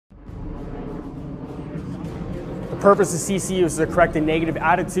purpose of CCU is to correct the negative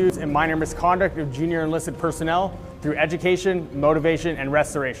attitudes and minor misconduct of junior enlisted personnel through education, motivation, and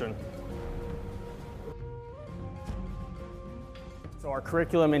restoration. So our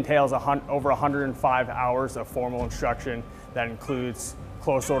curriculum entails over 105 hours of formal instruction that includes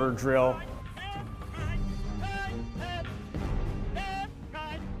close order drill,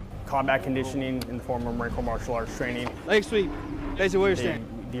 combat conditioning in the form of Marine Corps martial arts training. Leg sweep, basic warrior stand.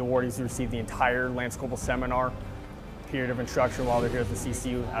 The awardees receive the entire Lance Corporal seminar period of instruction while they're here at the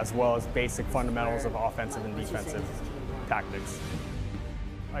CCU, as well as basic fundamentals of offensive and defensive tactics.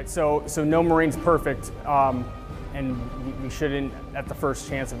 All right, so no Marine's perfect, and we shouldn't, at the first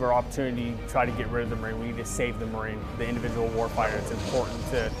chance of our opportunity, try to get rid of the Marine. We need to save the Marine, the individual warfighter. It's important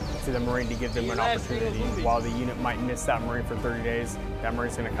to the Marine to give them an opportunity. While the unit might miss that Marine for 30 days, that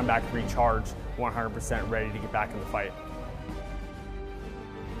Marine's going to come back recharged, 100% ready to get back in the fight.